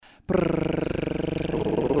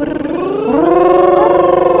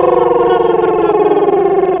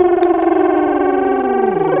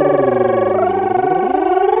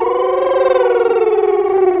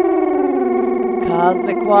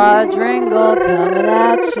Cosmic Quadrangle coming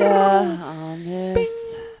at ya on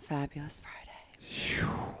this fabulous Friday.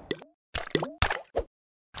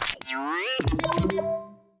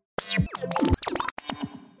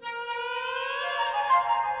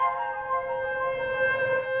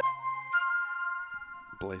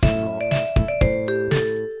 Blazing off.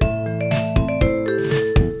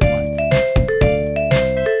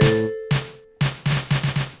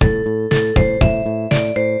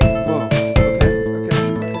 Whoa.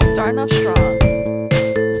 Okay. Starting off strong.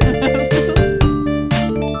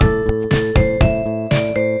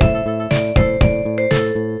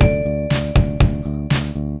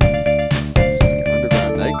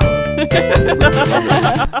 Underground nightclub.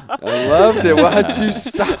 I loved it. Why'd you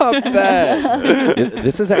stop that?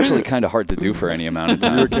 This is actually kind of hard to do for any amount of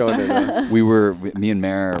time. You were killing it. Huh? Me and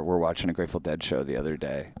Mare were watching a Grateful Dead show the other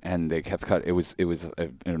day, and they kept it was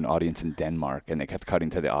an audience in Denmark, and they kept cutting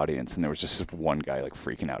to the audience, and there was just one guy like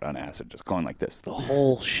freaking out on acid, just going like this the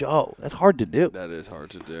whole show. That's hard to do. That is hard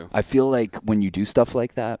to do. I feel like when you do stuff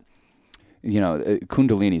like that, you know,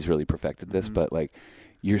 Kundalini's really perfected this, but like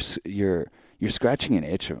you're scratching an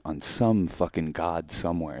itch on some fucking god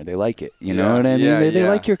somewhere. They like it. You know what I mean? They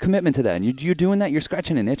like your commitment to that. And you're doing that. You're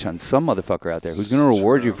scratching an itch on some motherfucker out there who's going to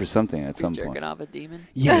reward you for something at some point. Jerking off a demon?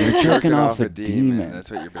 Yeah, you're jerking off a demon.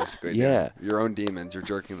 That's what you're basically doing. Your own demons. You're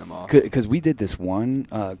jerking them off. Because we did this one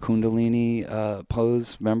Kundalini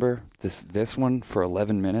pose, remember? This one for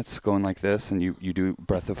 11 minutes going like this, and you do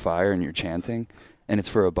Breath of Fire and you're chanting. And it's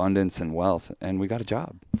for abundance and wealth. And we got a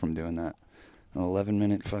job from doing that. An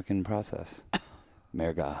 11-minute fucking process.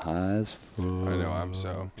 Mare got high as fuck. I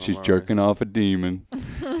know, She's jerking off a demon.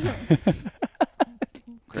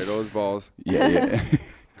 Cradle his balls. Yeah.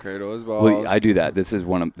 Cradle his balls. Well, I do that. This is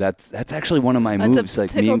that's actually one of my moves.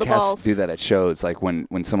 Like me and Cass do that at shows. Like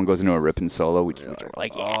when someone goes into a ripping solo, we're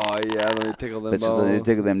like, oh yeah, let me tickle them balls. Let me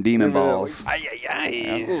tickle them demon balls. Oh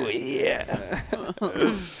yeah.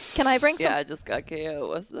 Can I bring some? Yeah, I just got KO.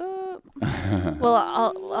 What's up? Well,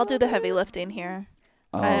 I'll do the heavy lifting here.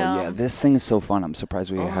 Oh yeah, this thing is so fun. I'm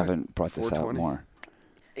surprised we haven't brought this out 420. more.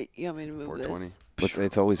 You want me to move 420. this?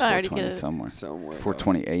 It's always I already 4:20 get it. somewhere. Somewhere.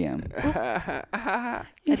 4:20 a.m. I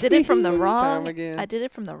did it from the wrong. Again. I did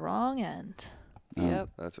it from the wrong end. Yep.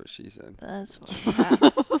 That's what she said. That's what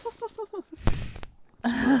happened.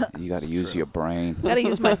 You got to use your brain. Gotta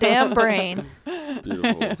use my damn brain.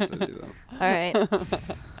 Beautiful city though. All right.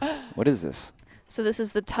 What is this? So this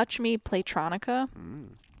is the Touch Me Playtronica,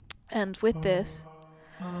 and with this,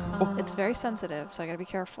 it's very sensitive, so I gotta be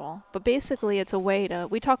careful. But basically, it's a way to.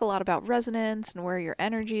 We talk a lot about resonance and where your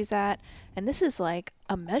energy's at, and this is like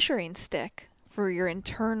a measuring stick for your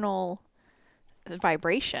internal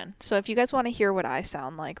vibration. So if you guys want to hear what I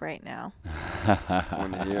sound like right now,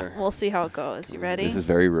 we'll see how it goes. You ready? This is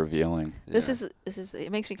very revealing. This is.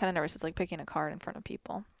 It makes me kind of nervous. It's like picking a card in front of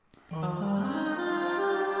people.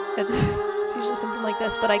 It's usually something like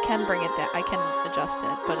this, but I can bring it down. I can adjust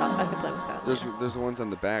it, but I can play with that. There's the ones on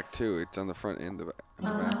the back too. It's on the front and the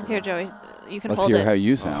back. Here, Joey, you can Let's hold it. hear how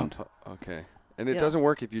you sound. Okay. And it doesn't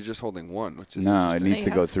work if you're just holding one, which is No, it interesting. needs to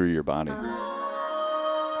go through your body.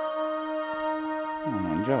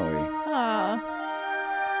 Oh, Joey. Aw.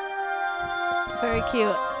 Very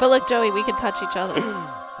cute. But look, Joey, we can touch each other.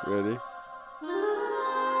 Ready?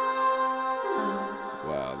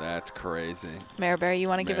 Wow, that's crazy. Mareberry, you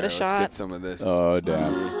want to give it a shot? Let's get some of this. Oh,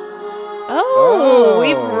 damn. Oh,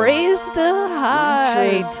 we've raised the high.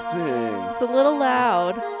 Interesting. It's a little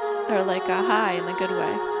loud, or like a high in a good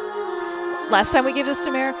way. Last time we gave this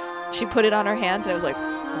to Mare, she put it on her hands, and it was like,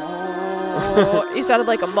 oh, you sounded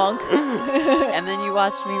like a monk. And then you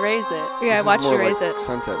watched me raise it. Yeah, I watched you raise like it.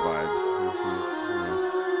 Sunset vibes.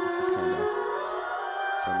 This is kind of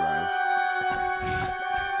sunrise.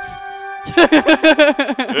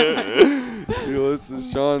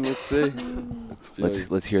 Sean, let's see.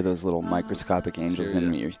 Let's hear those little microscopic angels in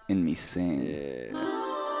me sing. Yeah.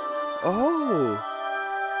 Oh.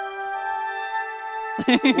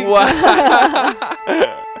 Wow.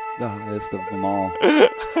 The highest of them all.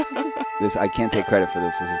 I can't take credit for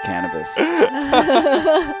this. This is cannabis.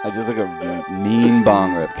 I just like a mean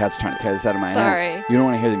bong rip. Cat's trying to tear this out of my hands. You don't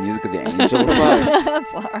want to hear the music of the angels? I'm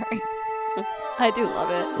sorry. I do love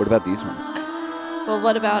it. What about these ones? Well,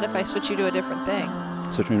 what about if I switch you to a different thing?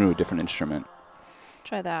 Switch me to a different instrument.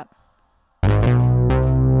 Try that.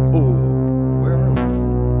 Oh, where are we?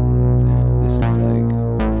 Damn, this is like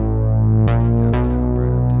downtown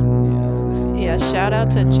Brampton. Yeah, this is. Yeah, shout out out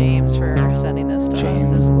to James for sending this to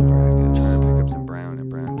James us. Lavrakis. Trying to pick up some brown in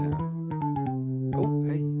Browntown. Oh,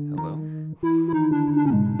 hey,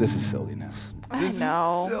 hello. This is silliness, I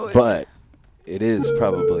know. but it is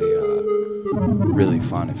probably really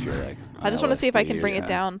fun if you're like. I just want to see if I can LSD or bring it something.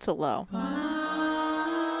 down to low.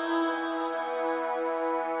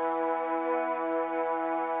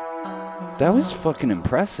 That was fucking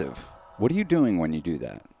impressive. What are you doing when you do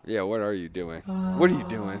that? Yeah, what are you doing? What are you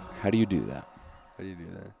doing? How do you do that? How do you do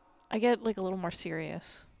that? I get like a little more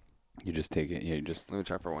serious. You just take it. You just Let me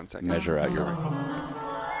try for 1 second. measure out your.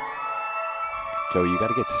 Joe, you got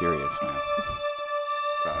to get serious, man.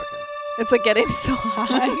 Oh, okay. It's like getting so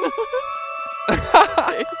high.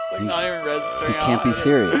 It's like not even registering. You can't be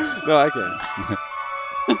serious. No, I can.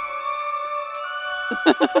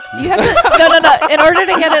 You have to no. In order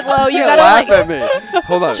to get it low, you gotta laugh like at me.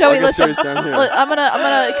 Hold on. Joey, I'll get listen. serious down here. I'm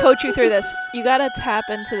gonna coach you through this. You gotta tap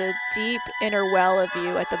into the deep inner well of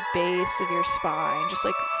you at the base of your spine. Just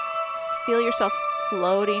like feel yourself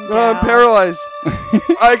floating No, down. I'm paralyzed.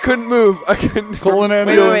 I couldn't move. I couldn't. Call an Wait,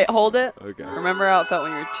 ambulance. hold it. Okay. Remember how it felt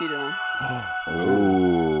when you were cheated on?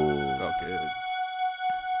 Ooh. Oh, good.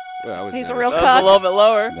 Well, I was He's a never real That cuck. was a little bit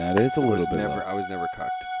lower. That is a I little was bit. never. low. I was never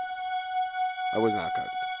cucked. I was not cucked.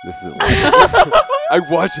 This is. I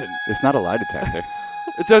wasn't. It's not a lie detector.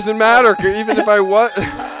 It doesn't matter, even if I was.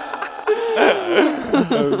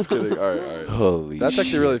 I'm just kidding. All right. Holy. That's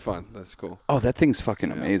actually shit. really fun. That's cool. Oh, that thing's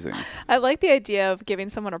fucking amazing. I like the idea of giving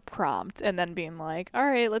someone a prompt and then being like, "All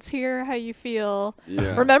right, let's hear how you feel.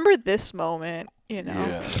 Yeah. Remember this moment." You know.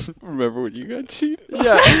 Yeah. Remember when you got cheated?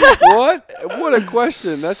 Yeah. What? What a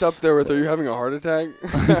question. That's up there with, are you having a heart attack?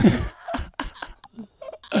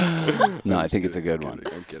 No, I think it's a good one.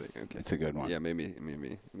 I'm kidding. It's a good one. Yeah, maybe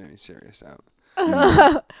serious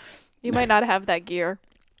out. You might not have that gear.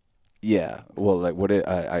 Yeah. Well, like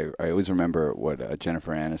I always remember what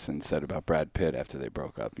Jennifer Aniston said about Brad Pitt after they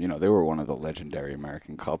broke up. You know, they were one of the legendary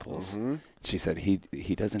American couples. Mm-hmm. She said he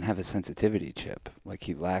doesn't have a sensitivity chip. Like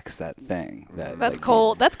he lacks that thing. That's That's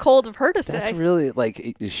cold. That's cold of her to That's say. really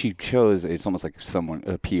like she chose. It's almost like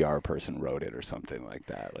a PR person wrote it or something like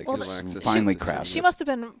that. Like Well, it was Relax the finely sensitivity. crafted. She must have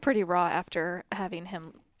been pretty raw after having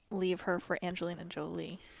him leave her for Angelina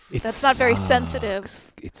Jolie. It That's not very sensitive.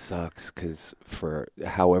 sucks. It sucks because for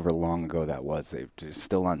however long ago that was, they're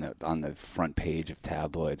still on the front page of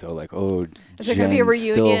tabloids. Oh, like Is there gonna be a Jen's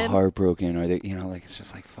still reunion? heartbroken, or they, like it's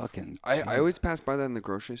just like fucking. I Jesus. always pass by that in the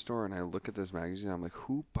grocery store and I look at this magazine. I'm like,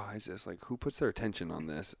 who buys this? Like, who puts their attention on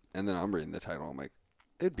this? And then I'm reading the title. I'm like,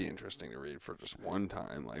 it'd be interesting to read for just one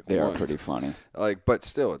time. Like, They are once. pretty funny. Like, but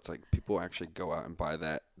still, it's like people actually go out and buy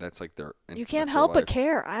that. That's like their. You can't that's their help but life.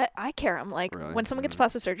 care. I care. I'm like, Really? when someone gets Mhm.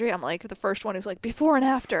 plastic surgery, I'm like the first one who's like before and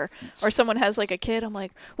after. Or someone has like a kid, I'm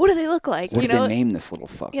like, what do they look like? What you did know? they name this little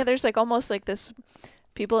fuck? Yeah, there's like almost like this.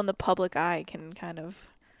 People in the public eye can kind of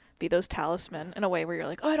be those talisman in a way where you're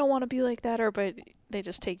like, oh, I don't want to be like that, or but they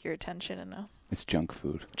just take your attention in a It's junk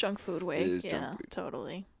food. junk food way. It is Yeah, junk food.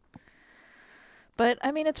 totally. But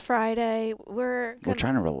I mean, it's Friday. We're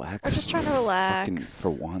Trying to relax. We're just trying to Fucking relax.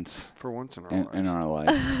 for once For once in our in lives. our life.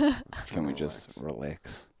 Can Trying we to just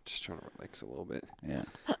relax? Just trying to relax a little bit. Yeah.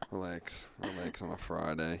 Relax on a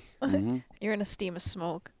Friday. hmm You're in a steam of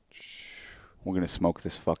smoke. We're gonna smoke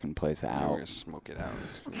this fucking place We're out. gonna smoke it out.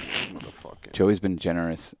 It's gonna be motherfucking. Joey's been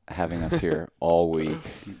generous having us here all week,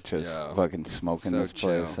 just Yeah. fucking smoking So this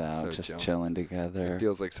place chill, out, so just chill. chilling together. It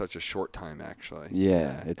feels like such a short time, actually.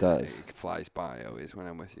 Yeah, it does. It flies by always when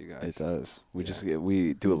I'm with you guys. It does. We Yeah. just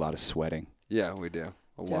we do a lot of sweating. Yeah, we do.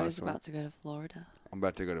 A lot of Joey's sweat. about to go to Florida. I'm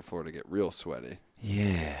about to go to Florida to get real sweaty.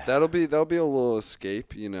 Yeah. That'll be a little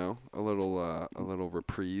escape, you know, a little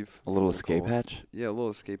reprieve. A little from the escape cold. hatch. Yeah, a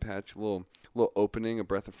little escape hatch, a little opening, a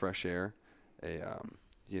breath of fresh air, yeah.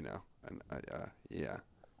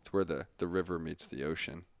 It's where the river meets the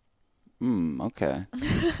ocean. Okay.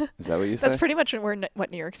 Is that what you say? That's pretty much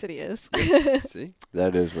what New York City is. See,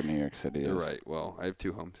 That is what New York City is. you're right. Well, I have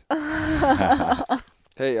 2 homes.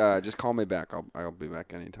 Hey, just call me back. I'll be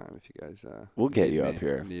back anytime if you guys. We'll get need you me- up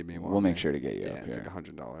here. Need me. We'll make sure to get you Yeah, up it's here. like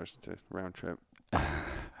 $100 to round trip.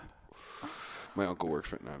 My uncle works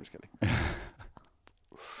for it. No, I'm just kidding.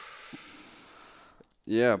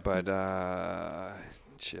 Yeah, but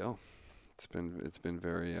chill. It's been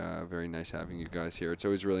very very nice having you guys here. It's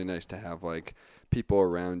always really nice to have like people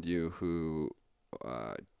around you who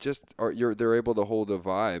they're able to hold a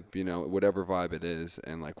vibe, you know, whatever vibe it is,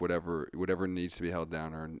 and like whatever needs to be held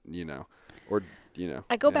down, or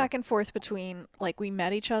I go yeah. back and forth between like we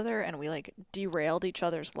met each other and we like derailed each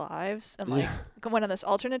other's lives and like went on this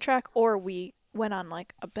alternate track, or we went on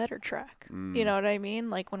like a better track. You know what I mean?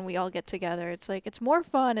 Like when we all get together, it's like it's more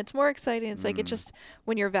fun, it's more exciting. It's like it just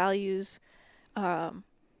when your values at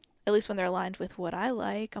least when they're aligned with what I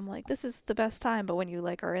like, I'm like this is the best time. But when you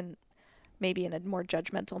like are in maybe in a more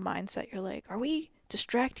judgmental mindset, you're like, are we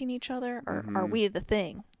distracting each other or are we the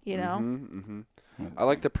thing, you know? I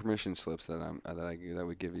like the permission slips that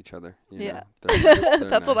we give each other. You Yeah. know? They're nice. They're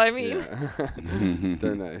That's nice. what I mean. Yeah.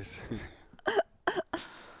 They're nice.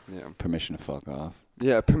 Yeah. Permission to fuck off.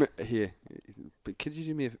 Yeah. Here. But could you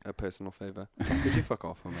do me a personal favor? Could you fuck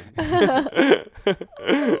off for me?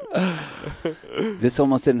 This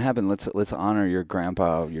almost didn't happen. Let's honor your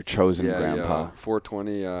grandpa, your chosen grandpa.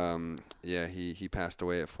 420. Yeah, he passed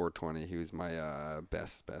away at 420. He was my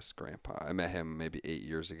best grandpa. I met him maybe 8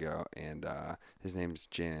 years ago, and his name's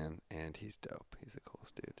Jan, and he's dope. He's the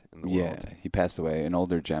coolest dude in the world. Yeah, he passed away. An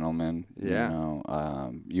older gentleman. Yeah. You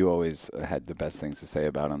know, you always had the best things to say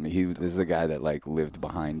about him. This is a guy that like lived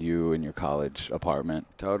behind you in your college apartment.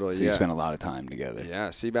 Totally. So yeah. you spent a lot of time together. Yeah.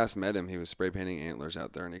 Seabass met him. He was spray painting antlers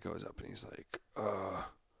out there, and he goes up and he's like,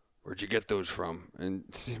 "Where'd you get those from?" And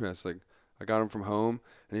Seabass like, "I got them from home."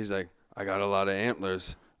 And he's like, "I got a lot of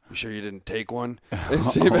antlers. You sure you didn't take one?" And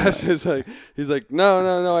Seabass is like, he's like,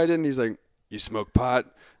 No, I didn't. He's like, "You smoke pot?"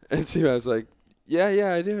 And Seabass is like,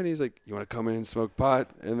 yeah, I do. And he's like, "You want to come in and smoke pot?"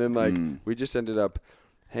 And then like we just ended up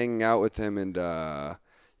hanging out with him, and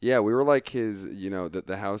yeah, we were like his, you know,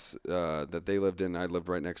 the house that they lived in, I lived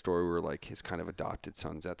right next door. We were like his kind of adopted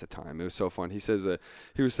sons at the time. It was so fun. He says that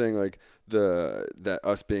he was saying like that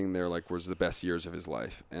us being there like was the best years of his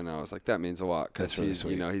life, and I was like, that means a lot because really he's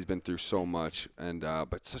sweet. You know, he's been through so much, and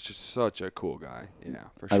but such a cool guy. Yeah,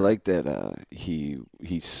 for sure. I like that he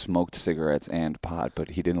smoked cigarettes and pot, but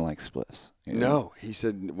he didn't like spliffs. You know? No, he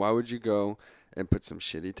said, why would you go and put some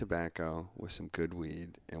shitty tobacco with some good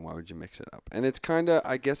weed, and why would you mix it up? And it's kind of,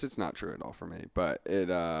 I guess it's not true at all for me, but it.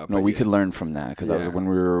 No, but we yeah. could learn from that because Yeah. when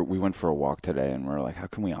we went for a walk today, and we were like, how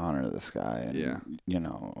can we honor this guy? And, Yeah. you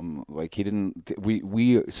know, like he didn't. We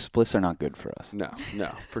spliffs are not good for us. No,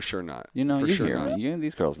 for sure not. You know, for you sure hear not. me.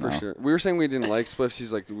 These girls For know. sure. We were saying we didn't like spliffs.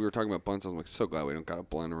 He's like, we were talking about blunts. I'm like, so glad we don't got a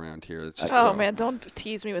blunt around here. It's just Oh so, man, don't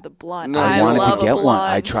tease me with a blunt. No, I wanted love to a get one.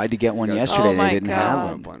 I blunt. tried to get one Guys- yesterday. Oh my They didn't We God. have don't want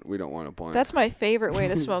a them. blunt. We don't want a blunt. That's my favorite way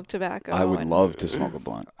to smoke tobacco. I would and- love to smoke a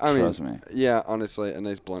blunt. I mean, Trust me. Yeah, honestly, a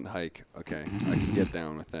nice blunt hike. Okay, I can get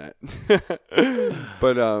down with that.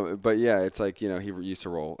 But yeah, it's like, you know, he used to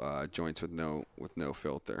roll joints with no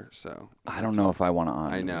filter. So I don't know if I want to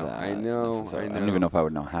honor I know, that. I know, necessarily. I don't know. even know if I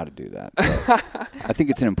would know how to do that. But I think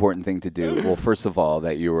it's an important thing to do. Well, first of all,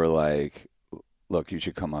 that you were like, look, you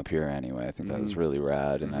should come up here anyway. I think that was really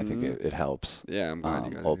rad, and I think it helps. Yeah, I'm glad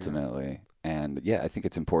you guys are here. Ultimately. And yeah, I think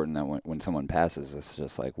it's important that when someone passes, it's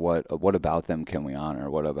just like, what about them can we honor?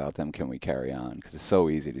 What about them can we carry on? Because it's so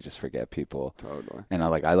easy to just forget people. Totally. And I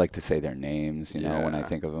like to say their names. You know, when I Yeah.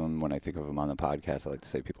 think of them, on the podcast, I like to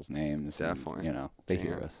say people's names. and, Definitely. you know, they Jan,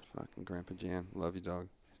 hear us. Fucking Grandpa Jan. Love you, dog.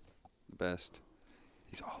 The best.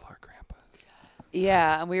 He's all our grandpas.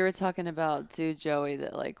 Yeah, and we were talking about too, Joey,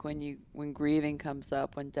 that like when grieving comes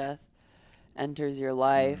up, when death enters your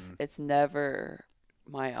life, it's never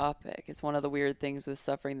myopic. It's one of the weird things with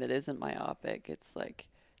suffering that isn't myopic. It's like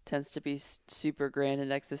tends to be super grand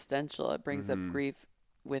and existential. It brings up grief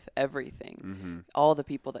with everything, all the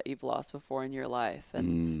people that you've lost before in your life,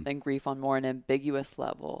 and then grief on more an ambiguous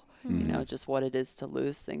level. You know, just what it is to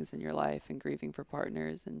lose things in your life, and grieving for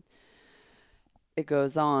partners, and it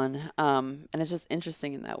goes on. And it's just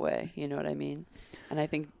interesting in that way. You know what I mean? And I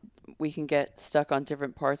think we can get stuck on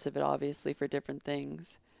different parts of it, obviously, for different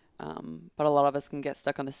things. But a lot of us can get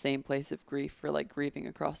stuck on the same place of grief for like grieving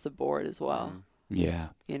across the board as well. Yeah.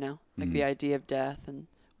 You know, like the idea of death and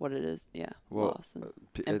what it is. Yeah. Well, loss and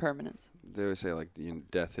impermanence. They always say, like,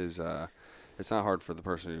 death is, it's not hard for the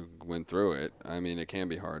person who went through it. I mean, it can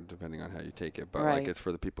be hard depending on how you take it. But, like, Right. it's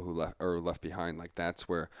for the people who left behind. Like, that's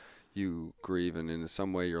where you grieve. And in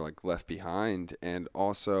some way, you're, like, left behind and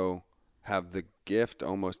also have the gift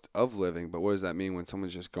almost of living. But what does that mean when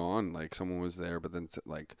someone's just gone? Like, someone was there, but then,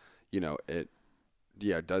 like, you know, it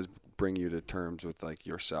does bring you to terms with, like,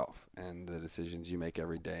 yourself and the decisions you make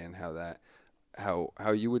every day and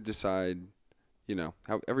how you would decide, you know,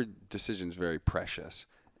 how every decision is very precious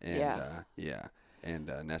and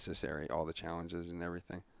and necessary, all the challenges and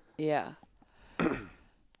everything. Yeah.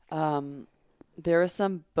 There was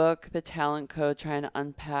some book, The Talent Code, trying to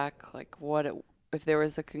unpack like if there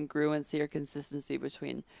was a congruency or consistency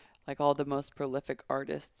between like all the most prolific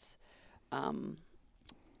artists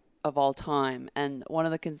of all time. And one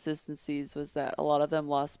of the consistencies was that a lot of them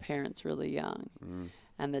lost parents really young,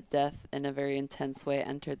 and that death in a very intense way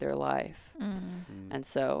entered their life. And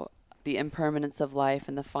so the impermanence of life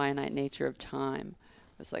and the finite nature of time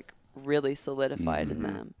was like really solidified in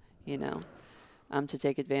them, you know, to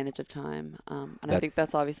take advantage of time. And I think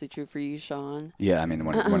that's obviously true for you, Sean. Yeah, I mean,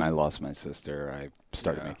 when I lost my sister, I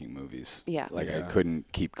started making movies. Yeah. Like, I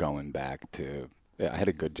couldn't keep going back to... I had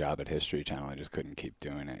a good job at History Channel. I just couldn't keep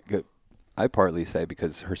doing it. I partly say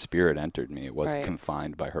because her spirit entered me. It wasn't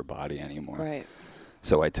confined by her body anymore. Right.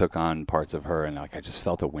 So I took on parts of her, and like I just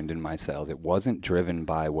felt a wind in my sails. It wasn't driven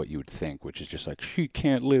by what you would think, which is just like, she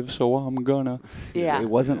can't live, so I'm gonna. Yeah. It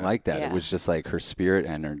wasn't like that. Yeah. It was just like her spirit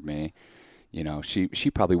entered me. You know, she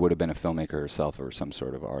probably would have been a filmmaker herself or some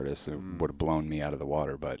sort of artist. It would have blown me out of the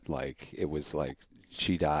water. But like, it was like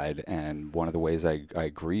she died, and one of the ways I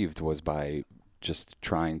grieved was by just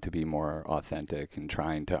trying to be more authentic and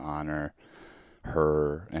trying to honor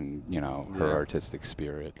her and, you know, her artistic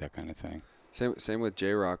spirit, that kind of thing. Same with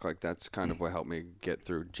J-Rock. Like, that's kind of what helped me get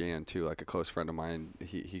through Jan too. Like, a close friend of mine,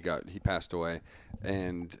 he passed away,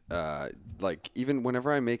 and like, even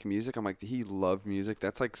whenever I make music, I'm like, he loved music.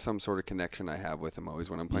 That's like some sort of connection I have with him always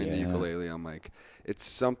when I'm playing the ukulele. I'm like, it's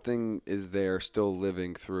something is there still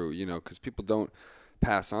living through, you know, because people don't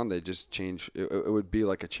pass on, they just change. It would be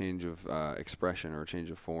like a change of expression or a change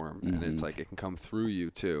of form, and it's like it can come through you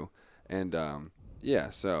too. And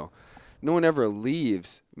so no one ever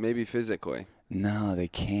leaves, maybe physically. No, they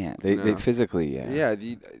can't. They physically,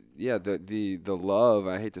 the love,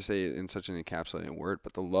 I hate to say it in such an encapsulating word,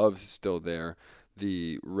 but the love's still there.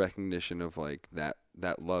 The recognition of like that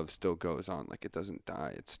love still goes on, like it doesn't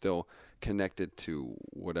die. It's still connected to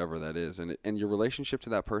whatever that is, and your relationship to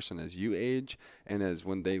that person as you age and as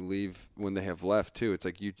when they leave, when they have left too. It's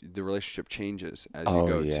like the relationship changes as you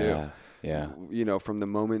go too. Yeah. You know, from the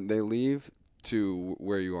moment they leave to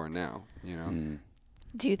where you are now. You know.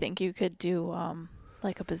 Do you think you could do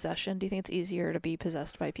like a possession? Do you think it's easier to be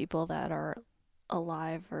possessed by people that are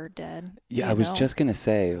alive or dead? Yeah, I was just gonna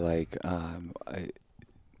say, like,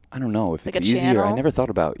 I don't know if like it's easier. Channel? I never thought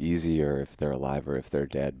about easier if they're alive or if they're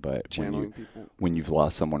dead. But channeling people, when you've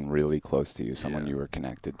lost someone really close to you, someone you were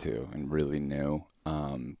connected to and really knew,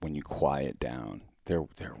 when you quiet down, they're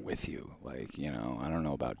with you. Like, you know, I don't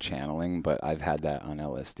know about channeling, but I've had that on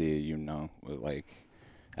LSD. You know, like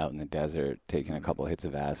out in the desert, taking a couple hits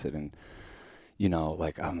of acid and. You know,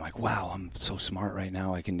 like, I'm like, wow, I'm so smart right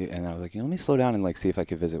now. I can do, and I was like, let me slow down and like see if I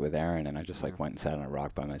could visit with Erin. And I just like went and sat on a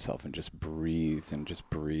rock by myself and just breathed.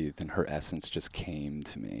 And her essence just came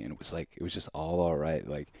to me. And it was just all right.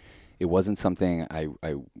 Like, it wasn't something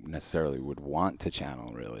I necessarily would want to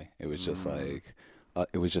channel, really. It was just like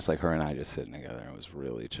her and I just sitting together. It was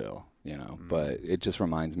really chill, you know. But it just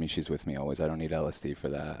reminds me she's with me always. I don't need LSD for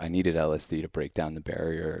that. I needed LSD to break down the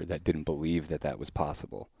barrier that didn't believe that was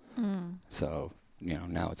possible. So, you know,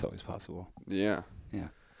 now it's always possible. Yeah. Yeah.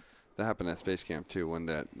 That happened at Space Camp too, when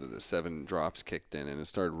the 7 drops kicked in and it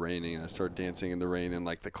started raining and I started dancing in the rain and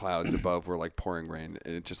like the clouds above were like pouring rain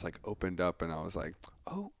and it just like opened up and I was like,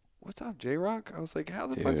 oh, what's up, J-Rock? I was like, how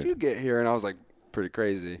the fuck did you get here? And I was like, pretty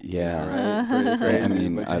crazy. Yeah. Right? Pretty crazy. I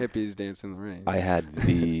mean, a bunch of hippies dancing in the rain. I had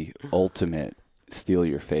the ultimate Steal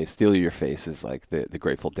Your Face. Steal Your Face is like the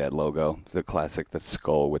Grateful Dead logo, the classic, the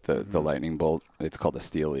skull with the lightning bolt. It's called a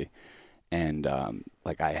Steely. And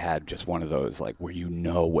like I had just one of those like where you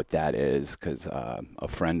know what that is because a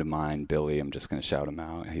friend of mine, Billy, I'm just going to shout him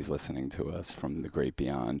out. He's listening to us from the great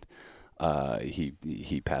beyond.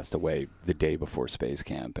 He passed away the day before Space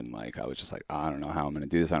Camp, and like I was just like, I don't know how I'm going to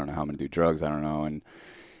do this. I don't know how I'm going to do drugs. I don't know. And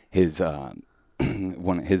his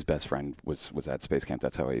his best friend was at Space Camp.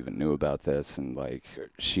 That's how I even knew about this. And like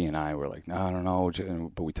she and I were like, no, I don't know.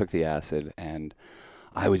 But we took the acid and.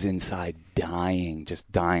 I was inside dying,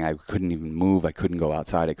 just dying. I couldn't even move. I couldn't go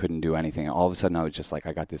outside. I couldn't do anything. And all of a sudden, I was just like,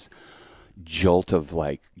 I got this jolt of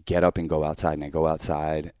like, get up and go outside. And I go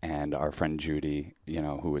outside, and our friend Judy, you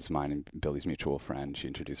know, who was mine and Billy's mutual friend, she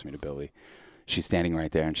introduced me to Billy. She's standing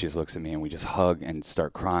right there, and she just looks at me, and we just hug and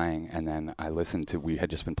start crying. And then I listened to, we had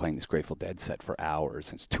just been playing this Grateful Dead set for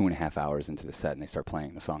hours. It's 2.5 hours into the set, and they start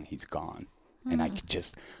playing the song He's Gone. And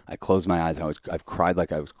I closed my eyes and I've cried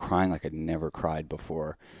like I was crying like I'd never cried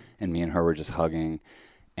before. And me and her were just hugging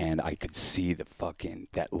and I could see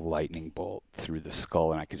that lightning bolt through the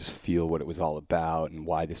skull and I could just feel what it was all about and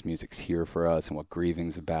why this music's here for us and what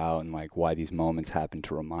grieving's about and like why these moments happen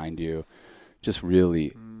to remind you. Just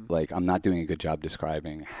really like I'm not doing a good job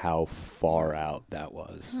describing how far out that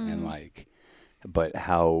was and like but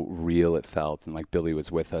how real it felt and like Billy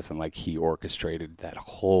was with us and like he orchestrated that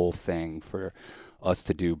whole thing for us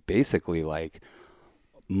to do basically like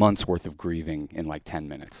months worth of grieving in like 10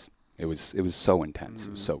 minutes. It was so intense.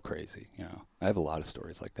 It was so crazy. You know, I have a lot of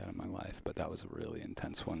stories like that in my life, but that was a really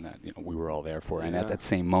intense one that, you know, we were all there for. And at that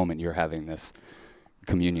same moment, you're having this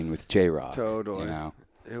communion with J-Rock. Totally. You know?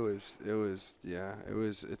 It's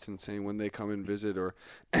insane when they come and visit, or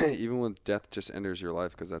even when death just enters your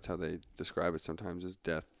life, because that's how they describe it sometimes, is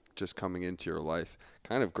death just coming into your life,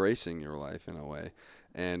 kind of gracing your life in a way,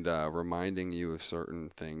 and reminding you of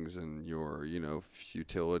certain things and your, you know,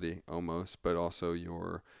 futility almost, but also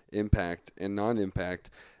your impact and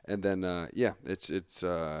non-impact. And then it's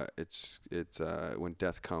when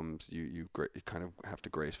death comes, you kind of have to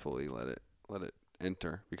gracefully let it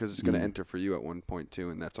enter, because it's going to enter for you at one point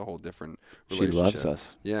too, and that's a whole different relationship. She loves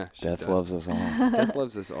us. Yeah, Death loves us all. Death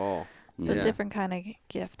loves us all. It's a different kind of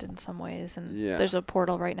gift in some ways, and there's a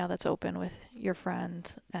portal right now that's open with your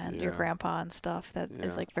friend and your grandpa and stuff that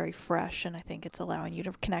is like very fresh, and I think it's allowing you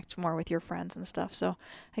to connect more with your friends and stuff. So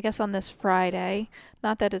I guess on this Friday,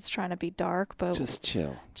 not that it's trying to be dark, but just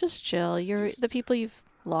chill. The people you've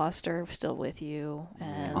lost are still with you,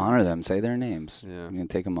 and honor them. Say their names. Yeah. You can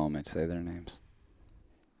take a moment. Say their names.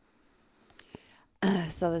 I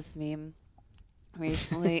saw this meme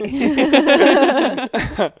recently.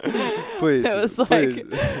 Please. It was like,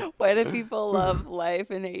 why do people love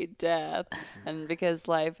life and hate death? And because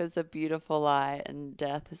life is a beautiful lie and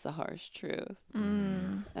death is a harsh truth.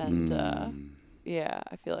 And I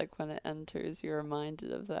feel like when it enters, you're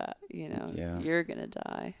reminded of that. You know, you're gonna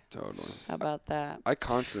die. Totally. How about that? I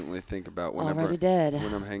constantly think about when I'm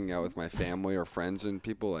hanging out with my family or friends and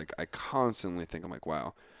people, like I constantly think, I'm like,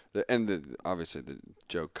 wow. Obviously the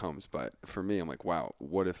joke comes, but for me, I'm like, wow,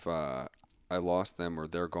 what if I lost them or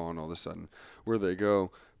they're gone all of a sudden? Where they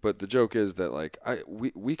go? But the joke is that like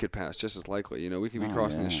we could pass just as likely. You know, we could be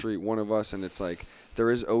crossing the street, one of us, and it's like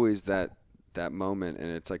there is always that moment,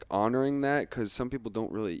 and it's like honoring that, because some people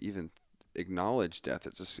don't really even acknowledge death.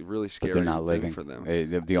 It's a really scary they're not thing living for them.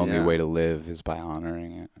 The only way to live is by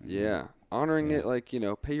honoring it. Yeah. Honoring it, like, you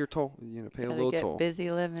know, pay your toll. You know, pay a little toll. Get busy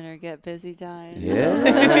living or get busy dying. Yeah.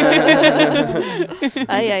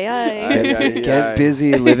 Get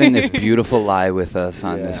busy living this beautiful lie with us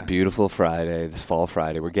on this beautiful Friday, this fall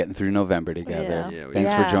Friday. We're getting through November together.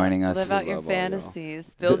 Thanks for joining us. Live out your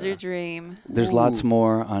fantasies. Build your dream. There's lots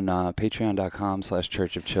more on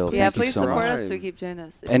patreon.com/churchofchill. Yeah, Thank you please so support much. us so we keep doing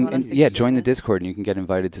this. And join the Discord, and you can get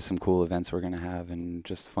invited to some cool events we're going to have and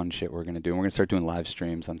just fun shit we're going to do. And we're going to start doing live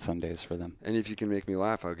streams on Sundays for them. And if you can make me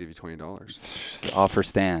laugh, I'll give you $20. Offer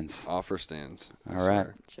stands. All right.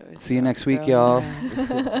 See you next week, y'all.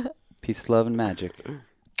 Peace, love, and magic.